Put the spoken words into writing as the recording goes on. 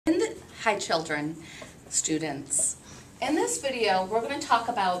Hi children, students. In this video, we're going to talk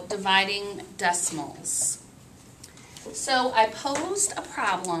about dividing decimals. So I posed a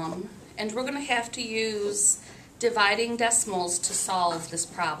problem, and we're going to have to use dividing decimals to solve this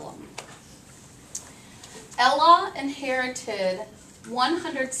problem. Ella inherited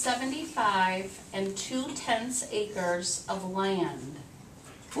 175 2/10 acres of land.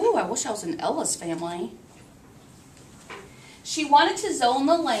 Ooh, I wish I was in Ella's family. She wanted to zone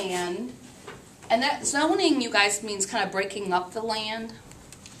the land, and that zoning, you guys, means kind of breaking up the land.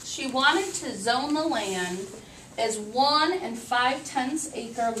 She wanted to zone the land as 1 5/10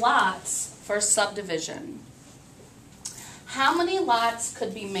 acre lots for subdivision. How many lots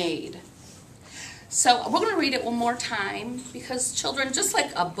could be made? So we're going to read it one more time because children, just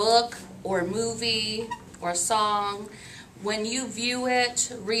like a book or a movie or a song, when you view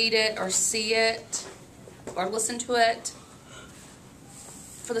it, read it, or see it, or listen to it,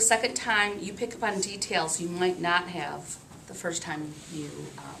 for the second time, you pick up on details you might not have the first time you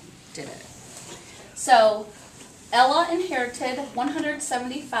did it. So, Ella inherited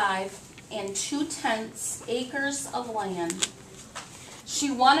 175 2/10 acres of land. She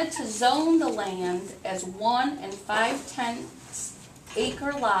wanted to zone the land as 1 5/10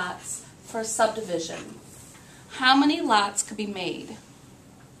 acre lots for subdivision. How many lots could be made?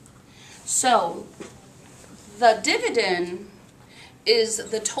 So, the dividend is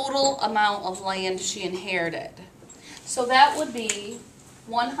the total amount of land she inherited. So that would be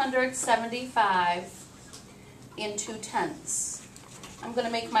 175 2/10. I'm going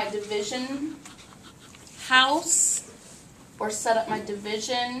to make my division house or set up my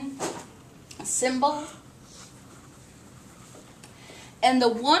division symbol. And the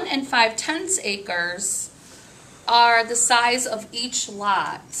 1 5/10 acres are the size of each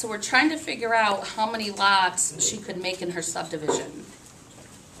lot. So we're trying to figure out how many lots she could make in her subdivision.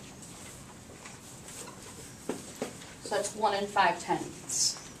 So that's 1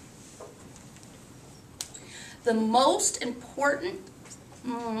 5/10. The most important,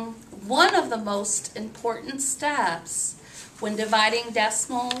 one of the most important steps when dividing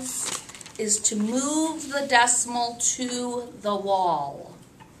decimals is to move the decimal to the wall.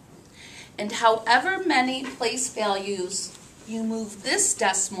 And however many place values you move this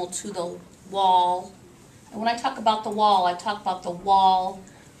decimal to the wall, and when I talk about the wall, I talk about the wall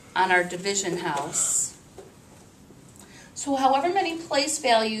on our division house. So however many place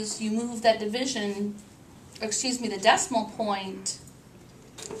values you move that division, the decimal point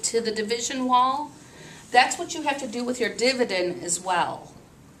to the division wall, that's what you have to do with your dividend as well.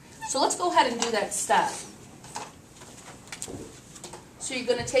 So let's go ahead and do that step. So you're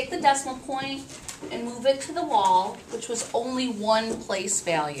going to take the decimal point and move it to the wall, which was only one place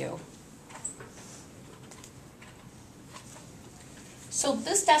value. So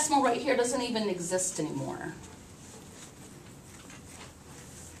this decimal right here doesn't even exist anymore.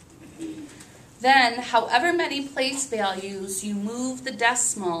 Then, however many place values you move the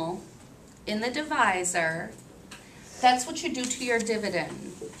decimal in the divisor, that's what you do to your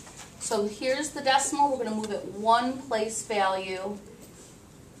dividend. So here's the decimal. We're going to move it one place value,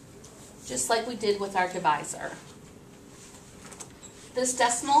 just like we did with our divisor. This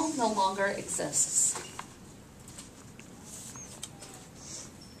decimal no longer exists.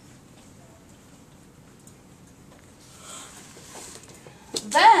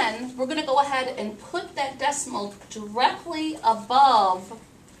 Then we're going to go ahead and put that decimal directly above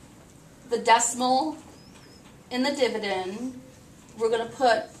the decimal in the dividend. We're going to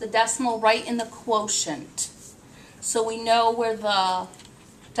put the decimal right in the quotient. So we know where the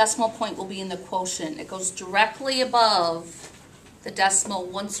decimal point will be in the quotient. It goes directly above the decimal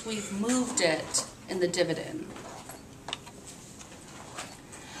once we've moved it in the dividend.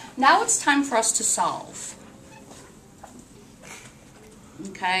 Now it's time for us to solve.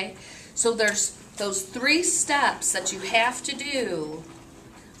 Okay, so there's those 3 steps that you have to do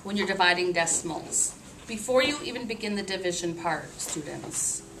when you're dividing decimals before you even begin the division part,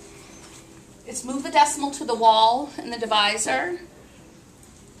 students. It's move the decimal to the wall in the divisor,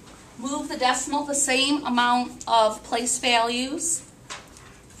 move the decimal the same amount of place values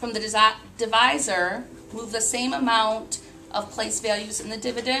from the divisor, move the same amount of place values in the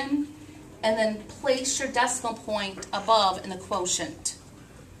dividend, and then place your decimal point above in the quotient.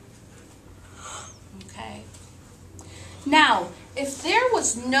 Okay. Now, if there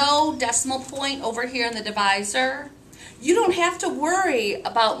was no decimal point over here in the divisor, you don't have to worry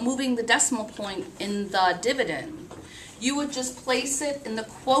about moving the decimal point in the dividend. You would just place it in the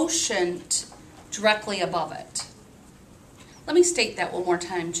quotient directly above it. Let me state that one more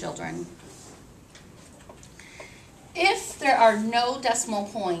time, children. If there are no decimal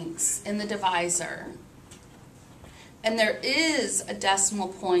points in the divisor, and there is a decimal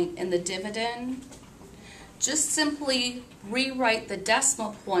point in the dividend, just simply rewrite the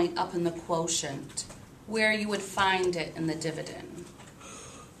decimal point up in the quotient where you would find it in the dividend.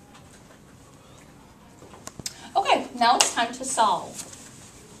 Okay, now it's time to solve.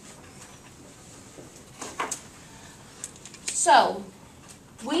 So,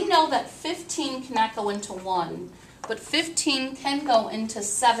 we know that 15 cannot go into 1, but 15 can go into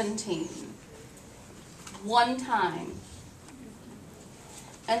 17 one time.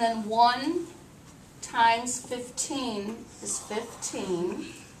 And then 1 times 15 is 15.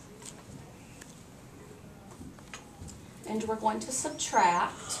 And we're going to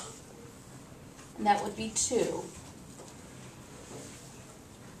subtract, and that would be 2.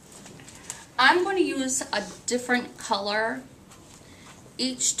 I'm going to use a different color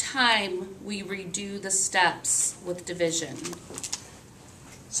each time we redo the steps with division.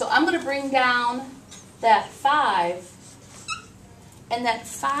 So I'm going to bring down that 5, and that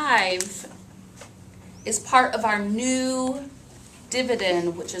 5 is part of our new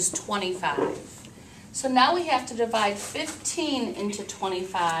dividend, which is 25. So now we have to divide 15 into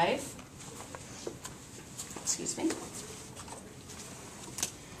 25. Excuse me.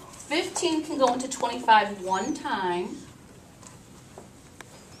 15 can go into 25 one time.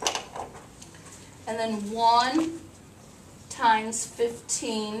 And then 1 times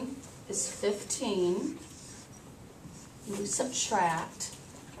 15 is 15. We subtract.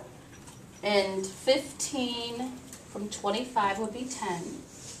 And 15 from 25 would be 10.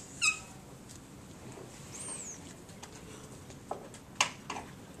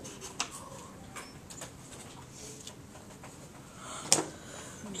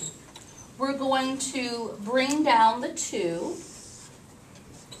 We're going to bring down the 2.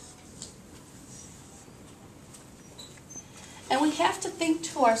 And we have to think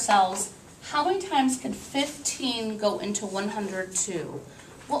to ourselves, how many times can 15 go into 102?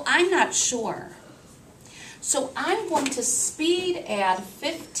 Well, I'm not sure. So I'm going to speed add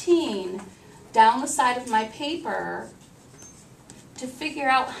 15 down the side of my paper to figure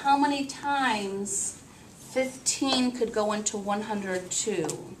out how many times 15 could go into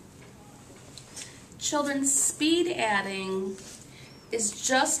 102. Children, speed adding is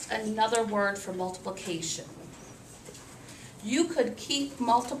just another word for multiplication. You could keep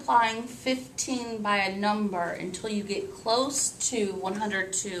multiplying 15 by a number until you get close to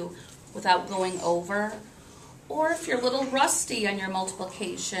 102 without going over. Or if you're a little rusty on your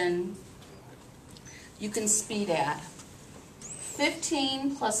multiplication, you can speed add.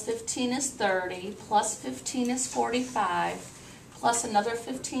 15 plus 15 is 30, plus 15 is 45, plus another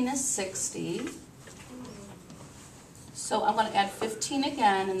 15 is 60. So I'm going to add 15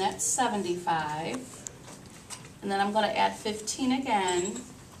 again, and that's 75. And then I'm going to add 15 again.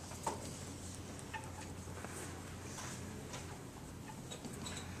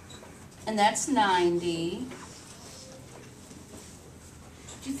 And that's 90.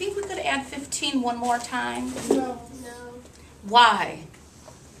 Do you think we could add 15 one more time? No. Why?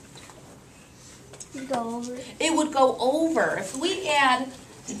 You go over. It would go over. If we add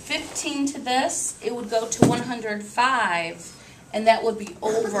 15 to this, it would go to 105, and that would be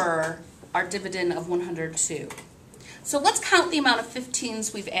over our dividend of 102. So let's count the amount of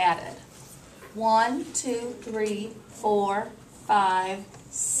 15s we've added. 1, 2, 3, 4, 5,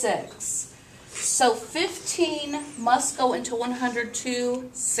 6. So 15 must go into 102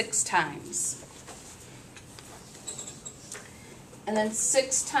 6 times. And then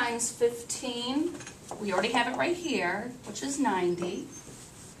 6 times 15, we already have it right here, which is 90.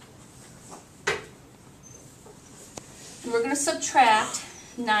 And we're going to subtract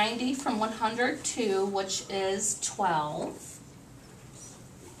 90 from 102, which is 12.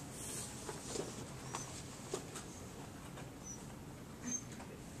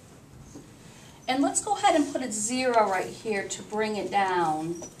 And let's go ahead and put a 0 right here to bring it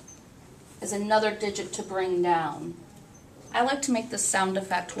down as another digit to bring down. I like to make the sound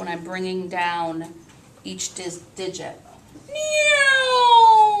effect when I'm bringing down each digit.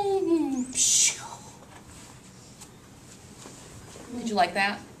 Did you like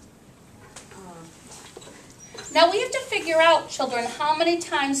that? Now we have to figure out, children, how many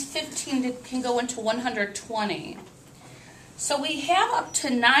times 15 can go into 120. So we have up to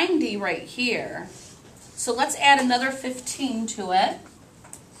 90 right here. So let's add another 15 to it.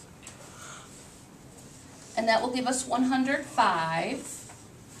 And that will give us 105.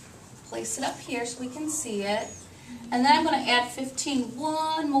 Place it up here so we can see it. And then I'm going to add 15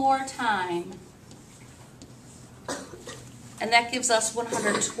 one more time. And that gives us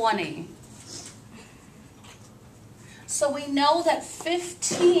 120. So we know that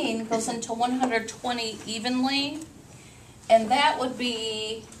 15 goes into 120 evenly, and that would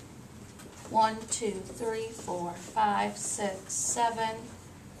be 1, 2, 3, 4, 5, 6, 7,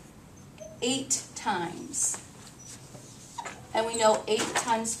 8 times. And we know 8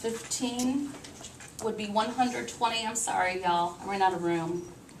 times 15 would be 120. I'm sorry, y'all. I ran out of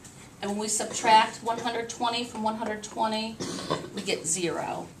room. And when we subtract 120 from 120, we get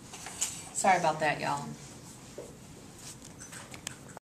 0. Sorry about that, y'all.